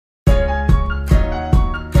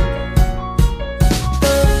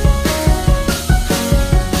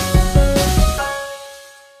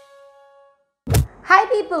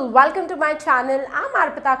people, welcome to my channel. I'm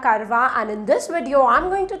Arpita Karwa, and in this video I'm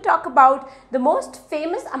going to talk about the most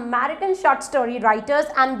famous American short story writers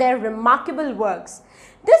and their remarkable works.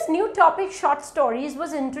 This new topic, short stories,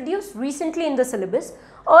 was introduced recently in the syllabus.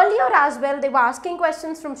 Earlier as well, they were asking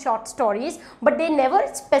questions from short stories, but they never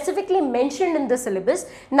specifically mentioned in the syllabus.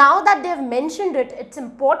 Now that they have mentioned it, it's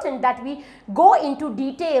important that we go into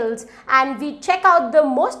details and we check out the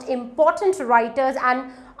most important writers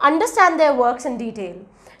and understand their works in detail.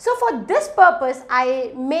 So for this purpose,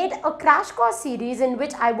 I made a crash course series in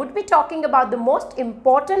which I would be talking about the most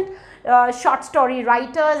important short story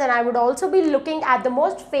writers, and I would also be looking at the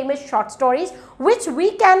most famous short stories which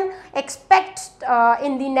we can expect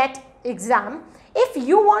in the NET exam. If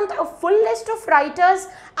you want a full list of writers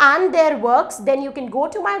and their works, then you can go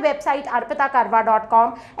to my website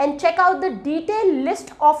arpitakarwa.com and check out the detailed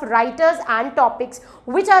list of writers and topics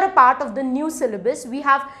which are a part of the new syllabus. We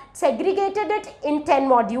have segregated it in 10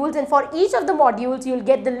 modules, and for each of the modules you will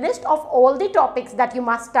get the list of all the topics that you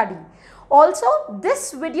must study. Also,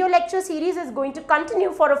 this video lecture series is going to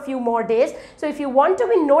continue for a few more days. So if you want to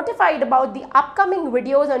be notified about the upcoming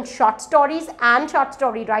videos on short stories and short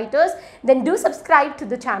story writers, then do subscribe to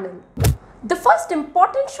the channel. The first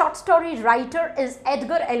important short story writer is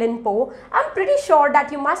Edgar Allan Poe. I'm pretty sure that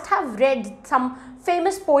you must have read some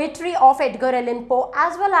famous poetry of Edgar Allan Poe,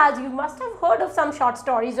 as well as you must have heard of some short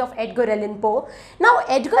stories of Edgar Allan Poe. Now,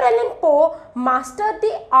 Edgar Allan Poe mastered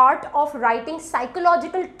the art of writing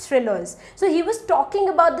psychological thrillers. So he was talking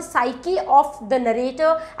about the psyche of the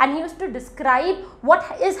narrator, and he used to describe what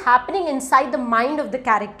is happening inside the mind of the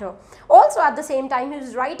character. Also, at the same time, he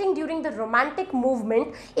was writing during the Romantic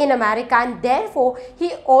movement in America, and therefore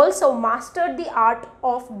he also mastered the art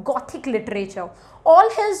of Gothic literature. All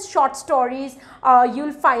his short stories,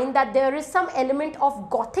 you'll find that there is some element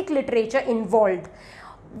of Gothic literature involved.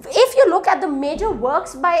 If you look at the major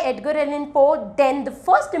works by Edgar Allan Poe, then the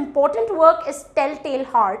first important work is Telltale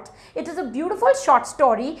Heart. It is a beautiful short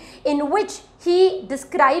story in which he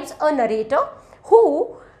describes a narrator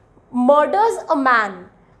who murders a man,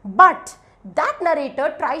 but that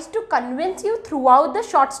narrator tries to convince you throughout the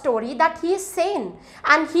short story that he is sane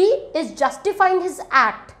and he is justifying his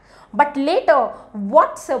act. But later,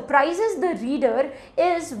 what surprises the reader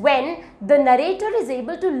is when the narrator is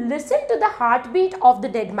able to listen to the heartbeat of the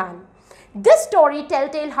dead man. This story,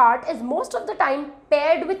 Telltale Heart, is most of the time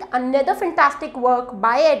paired with another fantastic work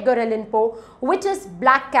by Edgar Allan Poe, which is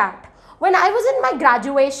Black Cat. When I was in my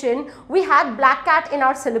graduation, we had Black Cat in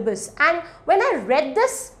our syllabus, and when I read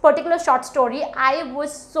this particular short story, I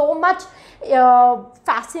was so much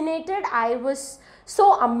fascinated. I was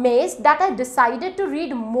so amazed that I decided to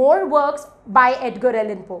read more works by Edgar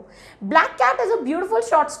Allan Poe. Black Cat is a beautiful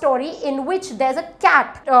short story in which there's a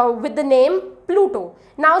cat with the name Pluto.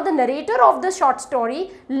 Now, the narrator of the short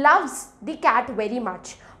story loves the cat very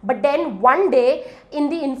much. But then one day, in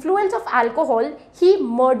the influence of alcohol, he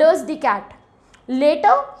murders the cat.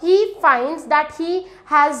 Later, he finds that he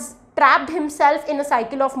has trapped himself in a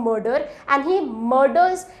cycle of murder, and he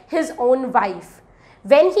murders his own wife.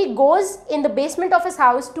 When he goes in the basement of his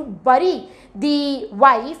house to bury the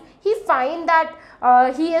wife, he finds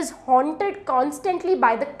that he is haunted constantly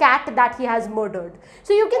by the cat that he has murdered.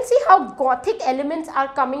 So you can see how Gothic elements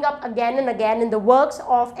are coming up again and again in the works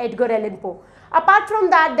of Edgar Allan Poe. Apart from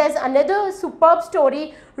that, there's another superb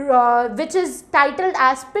story which is titled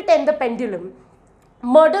as Pit and the Pendulum.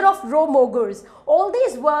 Murder of Row Mogers. All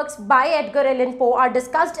these works by Edgar Allan Poe are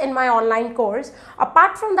discussed in my online course.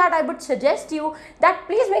 Apart from that, I would suggest you that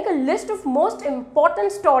please make a list of most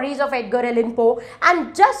important stories of Edgar Allan Poe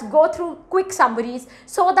and just go through quick summaries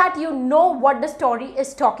so that you know what the story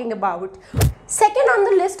is talking about. Second on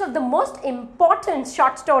the list of the most important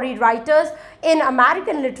short story writers in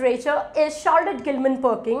American literature is Charlotte Gilman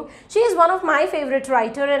Perkins. She is one of my favorite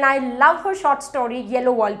writers, and I love her short story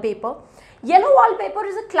Yellow Wallpaper. Yellow Wallpaper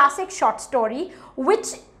is a classic short story which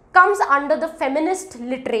comes under the feminist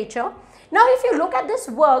literature. Now, if you look at this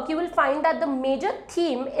work, you will find that the major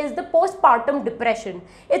theme is the postpartum depression.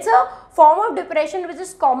 It's a form of depression which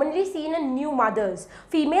is commonly seen in new mothers.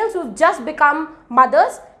 Females who've just become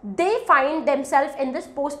mothers, they find themselves in this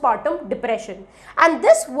postpartum depression. And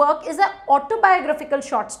this work is an autobiographical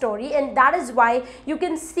short story, and that is why you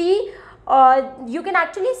can see you can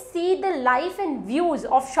actually see the life and views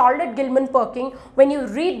of Charlotte Gilman Perkins when you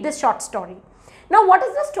read this short story. Now, what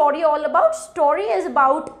is the story all about? Story is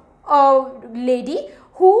about a lady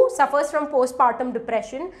who suffers from postpartum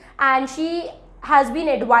depression, and she has been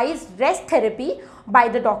advised rest therapy by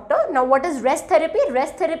the doctor. Now what is rest therapy?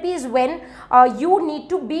 Rest therapy is when you need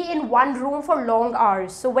to be in one room for long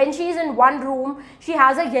hours. So when she is in one room, she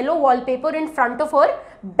has a yellow wallpaper in front of her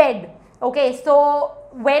bed. Okay, so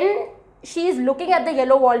when she is looking at the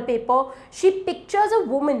yellow wallpaper, she pictures a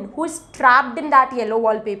woman who is trapped in that yellow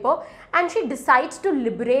wallpaper, and she decides to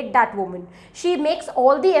liberate that woman. She makes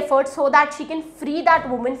all the efforts so that she can free that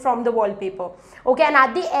woman from the wallpaper. Okay, and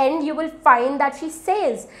at the end you will find that she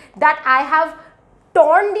says that I have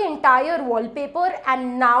torn the entire wallpaper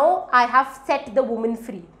and now I have set the woman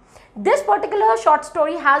free. This particular short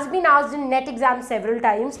story has been asked in NET exam several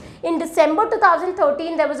times. In December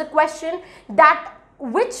 2013, there was a question that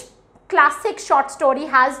which classic short story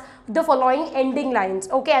has the following ending lines.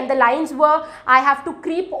 Okay, and the lines were, I have to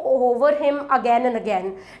creep over him again and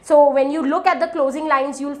again. So when you look at the closing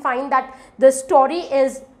lines, you will find that the story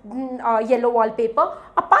is yellow wallpaper.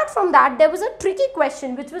 Apart from that, there was a tricky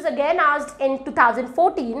question which was again asked in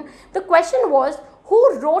 2014. The question was,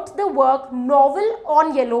 who wrote the work Novel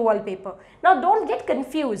on Yellow Wallpaper? Now don't get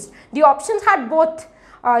confused. The options had both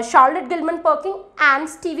Charlotte Gilman Perkin and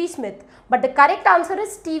Stevie Smith, but the correct answer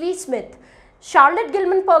is Stevie Smith. Charlotte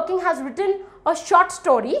Gilman Perkin has written a short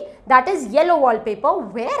story, that is Yellow Wallpaper,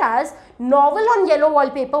 whereas Novel on Yellow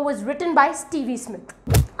Wallpaper was written by Stevie Smith.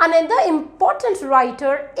 Another important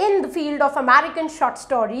writer in the field of American short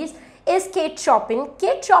stories is Kate Chopin.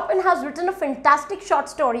 Kate Chopin has written a fantastic short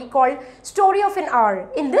story called Story of an Hour.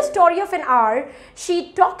 In this Story of an Hour,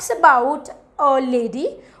 she talks about a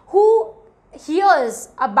lady who hears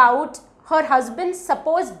about her husband's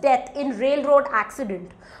supposed death in railroad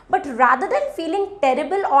accident. But rather than feeling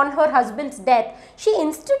terrible on her husband's death, she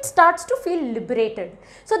instead starts to feel liberated.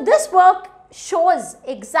 So this work shows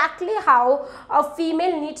exactly how a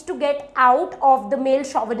female needs to get out of the male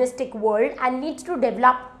chauvinistic world and needs to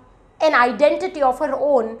develop an identity of her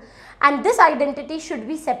own, and this identity should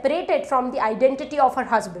be separated from the identity of her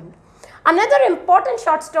husband. Another important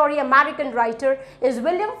short story American writer is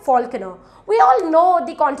William Faulkner. We all know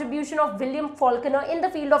the contribution of William Faulkner in the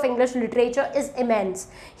field of English literature is immense.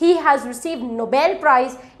 He has received Nobel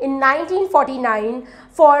Prize in 1949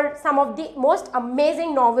 for some of the most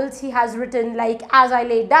amazing novels he has written, like As I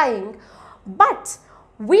Lay Dying. But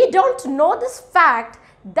we don't know this fact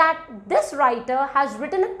that this writer has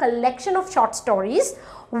written a collection of short stories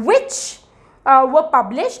which were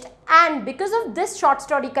published, and because of this short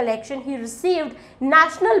story collection he received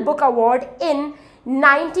National Book Award in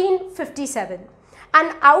 1957.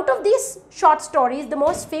 And out of these short stories, the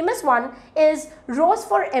most famous one is Rose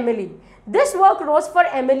for Emily. This work, Rose for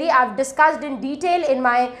Emily, I have discussed in detail in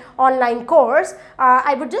my online course.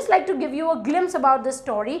 I would just like to give you a glimpse about this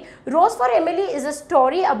story. Rose for Emily is a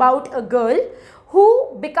story about a girl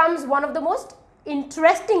who becomes one of the most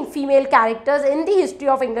interesting female characters in the history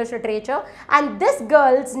of English literature, and this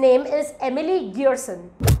girl's name is Emily Gearson.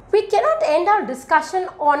 We cannot end our discussion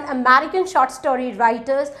on American short story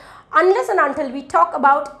writers unless and until we talk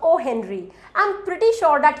about O. Henry. I'm pretty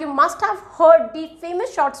sure that you must have heard the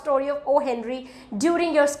famous short story of O. Henry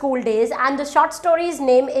during your school days, and the short story's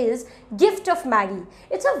name is Gift of Maggie.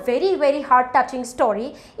 It's a very heart-touching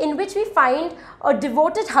story in which we find a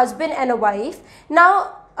devoted husband and a wife.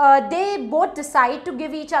 Now they both decide to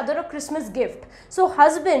give each other a Christmas gift. So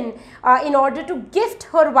husband, in order to gift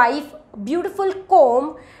her wife a beautiful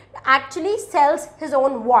comb, actually sells his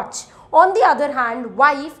own watch. On the other hand,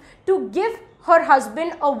 wife, to give her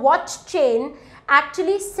husband a watch chain,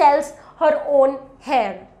 actually sells her own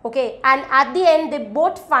hair. Okay, and at the end they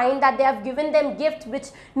both find that they have given them gifts which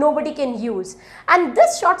nobody can use. And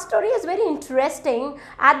this short story is very interesting.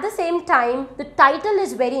 At the same time, the title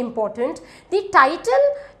is very important. The title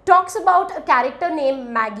talks about a character named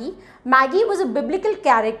Maggie. Maggie was a biblical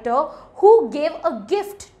character who gave a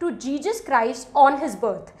gift to Jesus Christ on his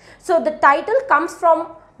birth. So the title comes from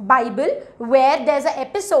Bible, where there's an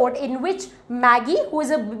episode in which Maggie, who is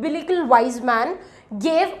a biblical wise man,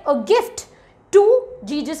 gave a gift to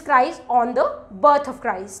Jesus Christ on the birth of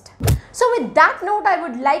Christ. So with that note, I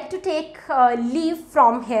would like to take leave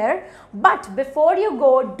from here. But before you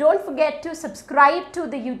go, don't forget to subscribe to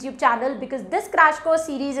the YouTube channel, because this crash course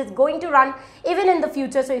series is going to run even in the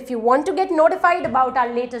future. So if you want to get notified about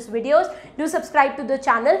our latest videos, do subscribe to the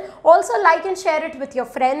channel. Also like and share it with your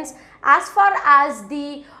friends. As far as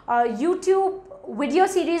the YouTube video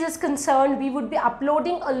series is concerned, we would be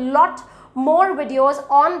uploading a lot more videos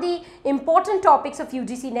on the important topics of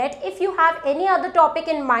UGC NET. If you have any other topic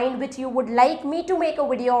in mind which you would like me to make a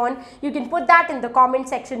video on, you can put that in the comment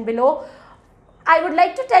section below. I would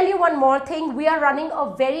like to tell you one more thing. We are running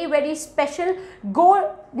a very special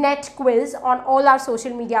Go Net quiz on all our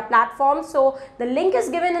social media platforms. So the link is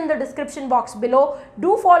given in the description box below.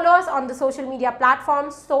 Do follow us on the social media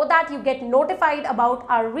platforms so that you get notified about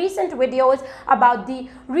our recent videos, about the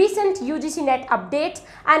recent UGC NET updates,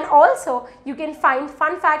 and also you can find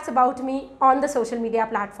fun facts about me on the social media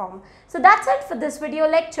platform. So that's it for this video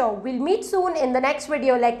lecture. We'll meet soon in the next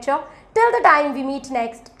video lecture. Till the time we meet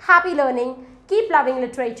next, happy learning, keep loving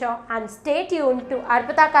literature, and stay tuned to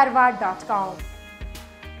arpitakarwa.com.